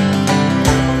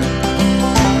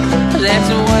 That's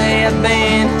the way I've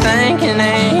been thinking,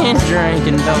 and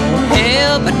drinking don't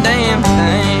help a damn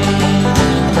thing.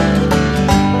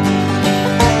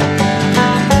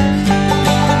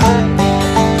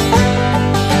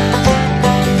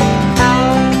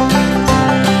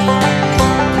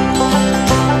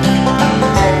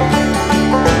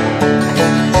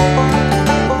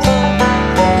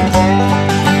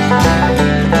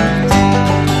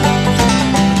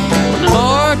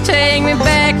 Lord, take me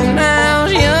back when I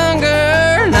was younger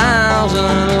and I was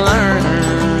unlearned.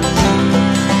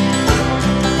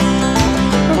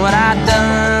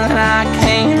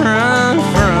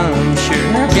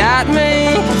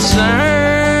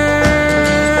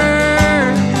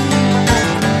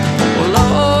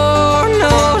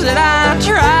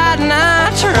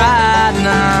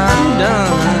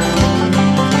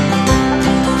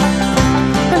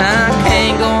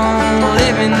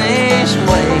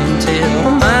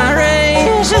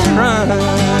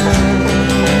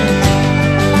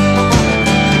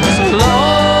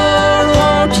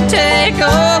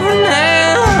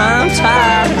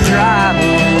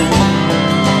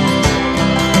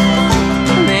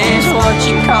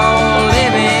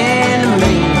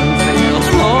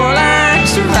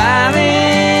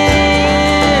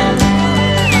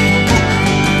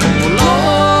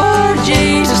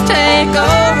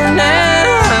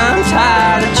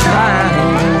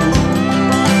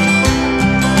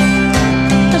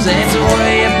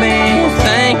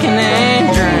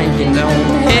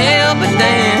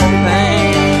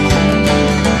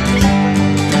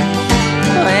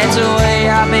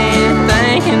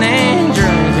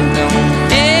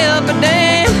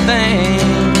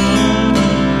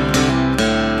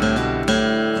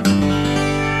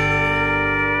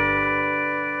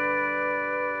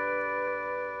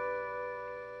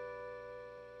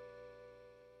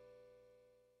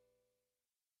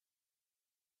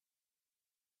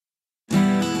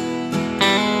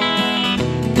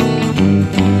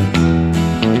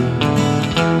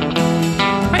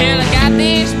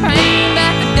 this pain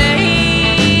like the day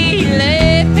you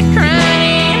left me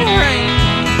crying in the rain.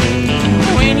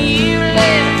 When you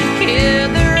left, you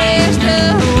killed the rest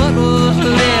of what was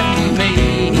left of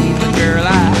me. But girl,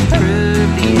 I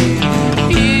proved to you,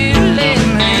 you let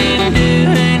me do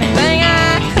anything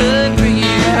I could for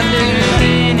you. I'd do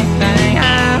anything.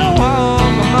 I'd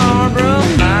walk a Marlboro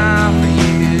mile for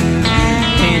you.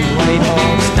 Anyway,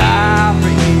 I'll stop for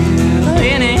you.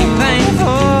 Anything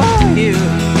for you.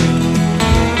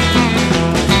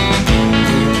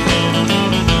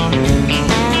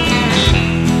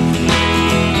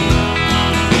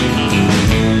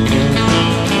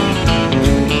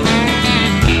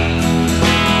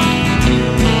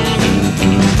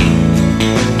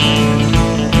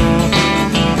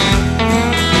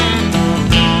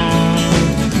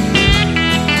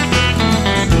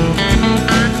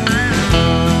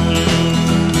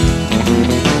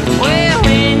 Well,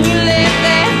 when you left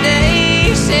that day,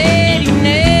 you said you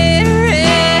never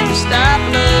ever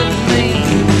stopped loving me.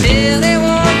 Till that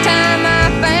one time I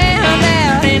found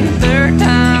out, and the third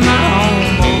time I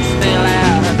almost fell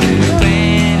out. I'd do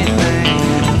anything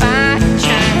if I could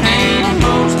change.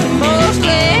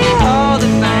 Mostly all the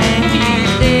things you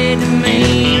did to me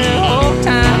the whole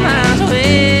time I was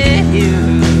with you.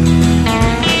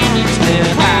 Still,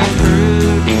 I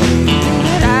proved to you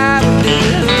that I would do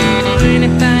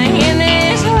anything in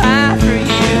this life for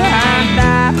you. I'd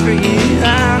die for you.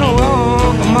 I'd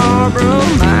walk a Marlboro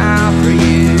mile for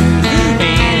you.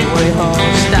 Anyway,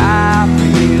 I'll stop for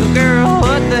you. Girl,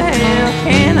 what the hell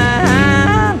can I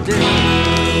do?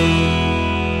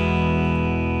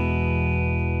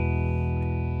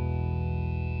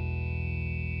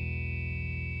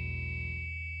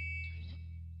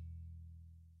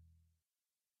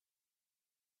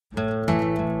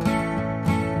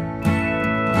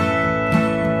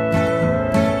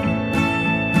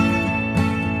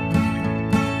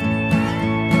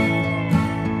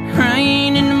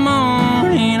 Rain in the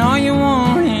morning, all you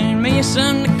wanting, me a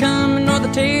sun to coming, or the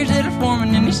tears that are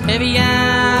forming in these heavy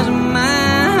eyes of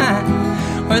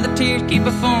mine, where the tears keep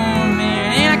a forming.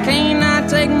 And I cannot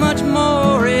take much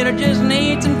more, I just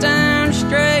need some time to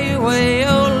stray away.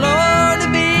 Oh Lord, to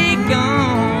be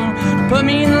gone, put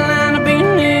me in the line of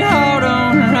being new, hold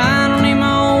on. I don't need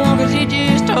my old one, cause he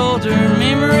just holds her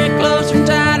memory closer and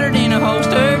tighter than a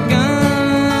holster gun.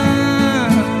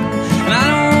 And I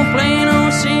don't plan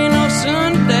on seeing no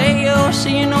sun today, or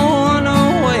seeing no one,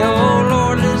 no way. Oh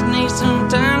Lord, just need some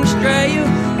time to stray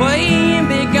away and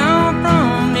be gone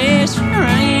from this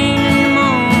rain in the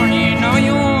morning. All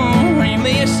you want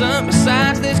me is something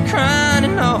besides this crying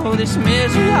and all this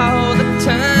misery all the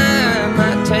time.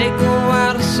 Might take a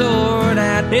while to sort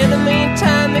out. In the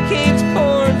meantime, it keeps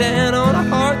pouring down on a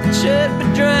heart that should be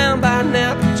drowned by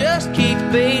now, but just keeps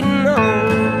beating on.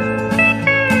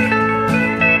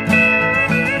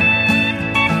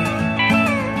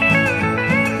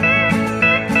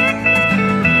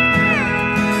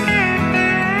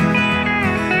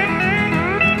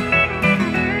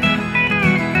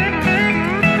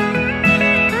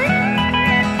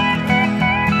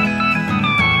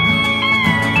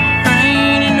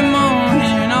 Rain in the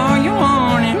morning, all you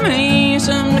wanted me is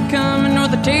something to coming, or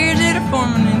the tears that are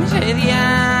forming in these heavy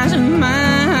eyes of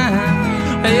mine.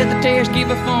 Let the tears keep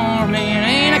a forming,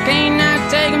 and I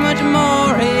cannot take much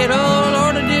more. Head, oh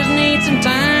Lord, I just need some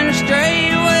time to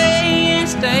stray away and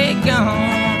stay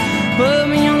gone. Put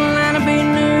me on the line of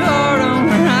being new, hard on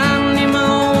her. I don't need my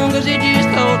own, cause it just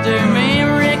holds her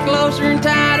memory closer and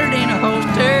tighter than a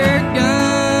holster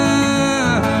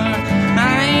gun.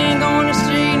 I ain't gonna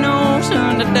see no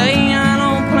sun today. I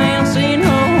don't plan on seeing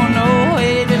no one, no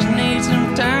way. Just need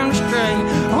some time to stray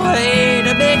away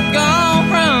to be gone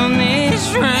from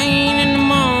this rain in the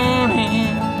morning.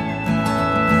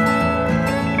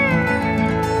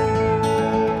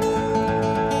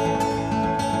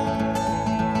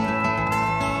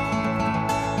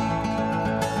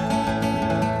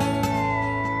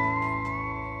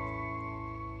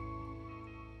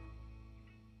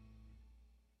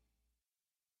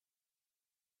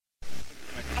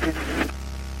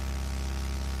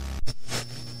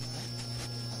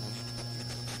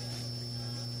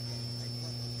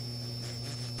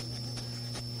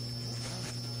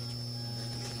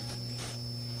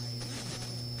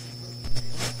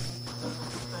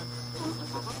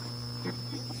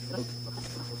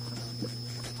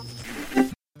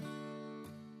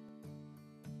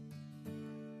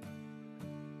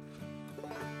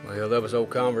 Well, that was old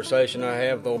conversation I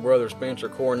had with old brother Spencer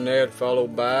Cornett,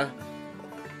 followed by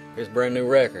his brand new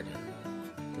record.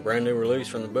 Brand new release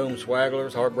from the Boom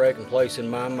Swagglers, Heartbreaking Place in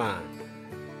My Mind.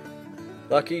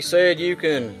 Like he said, you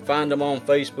can find them on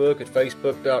Facebook at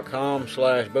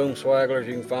facebook.com/boomswagglers.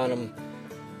 You can find them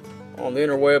on the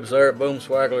interwebs there at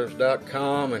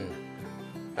boomswagglers.com. And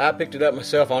I picked it up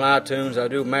myself on iTunes. I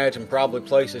do imagine probably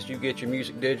places you get your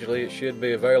music digitally, it should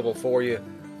be available for you.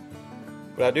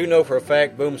 But I do know for a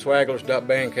fact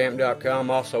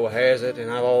boomswagglers.bandcamp.com also has it, and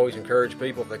I've always encouraged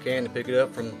people if they can to pick it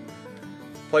up from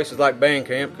places like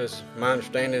Bandcamp, because my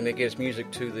understanding it gets music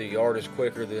to the artist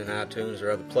quicker than iTunes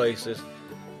or other places.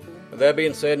 With that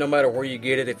being said, no matter where you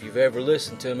get it, if you've ever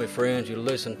listened to me, friends, you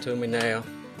listen to me now.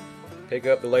 Pick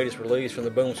up the latest release from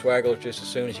the Boom Swagglers just as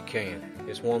soon as you can.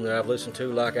 It's one that I've listened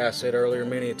to, like I said earlier,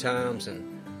 many times,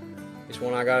 and it's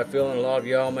one I got a feeling a lot of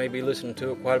y'all may be listening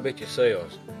to it quite a bit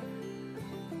yourselves.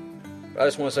 I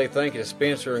just want to say thank you to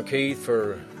Spencer and Keith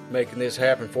for making this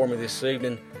happen for me this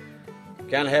evening.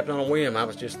 Kind of happened on a whim. I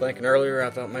was just thinking earlier, I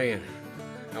thought, man,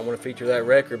 I want to feature that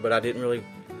record, but I didn't really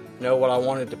know what I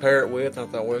wanted to pair it with. I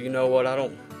thought, well, you know what, I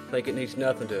don't think it needs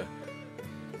nothing to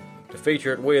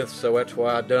feature it with, so that's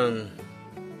why I done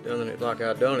it like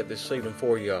I done it this evening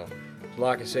for y'all.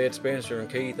 Like I said, Spencer and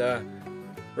Keith, I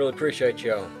really appreciate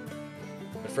y'all.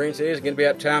 But friends, it is going to be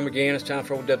that time again. It's time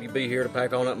for old WB here to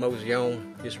pack on up Mosey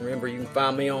on. Just remember, you can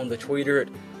find me on the Twitter at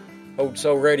Old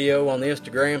Soul Radio, on the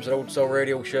Instagrams at Old Soul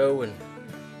Radio Show, and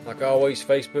like always,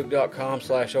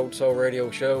 Facebook.com/Old Soul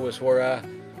Radio Show is where I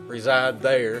reside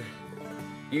there.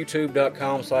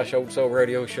 YouTube.com/Old Soul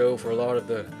Radio Show for a lot of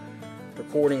the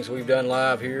recordings we've done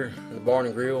live here in the Barn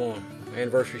and Grill on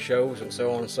anniversary shows and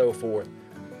so on and so forth.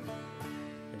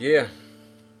 But yeah,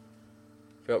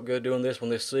 felt good doing this one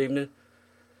this evening.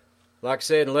 Like I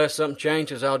said, unless something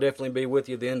changes, I'll definitely be with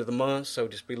you at the end of the month, so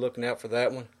just be looking out for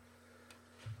that one.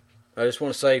 I just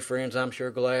want to say, friends, I'm sure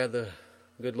glad the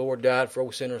good Lord died for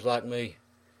old sinners like me.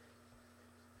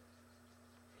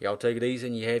 Y'all take it easy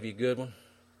and you have your good one.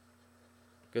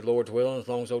 Good Lord's willing, as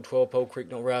long as old 12 Pole Creek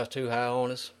don't rise too high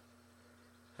on us.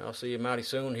 I'll see you mighty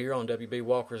soon here on W.B.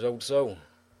 Walker's Old Soul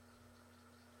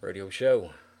Radio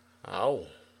Show. Oh.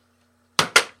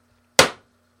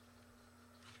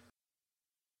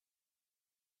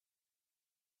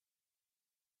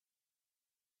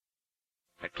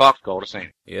 That clock's called us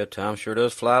in. Yeah, time sure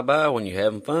does fly by when you're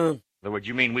having fun. In other words,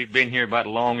 you mean we've been here about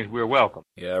as long as we're welcome?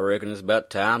 Yeah, I reckon it's about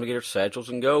time to get our satchels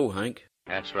and go, Hank.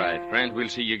 That's right. Friends, we'll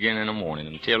see you again in the morning.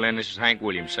 Until then, this is Hank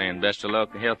Williams saying best of luck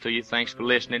and health to you. Thanks for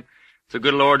listening. If the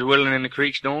good Lord's willing and the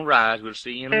creeks don't rise, we'll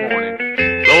see you in the morning.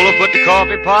 Lola, put the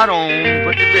coffee pot on,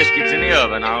 put the biscuits in the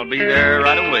oven. I'll be there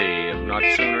right away, if not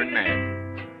sooner than that.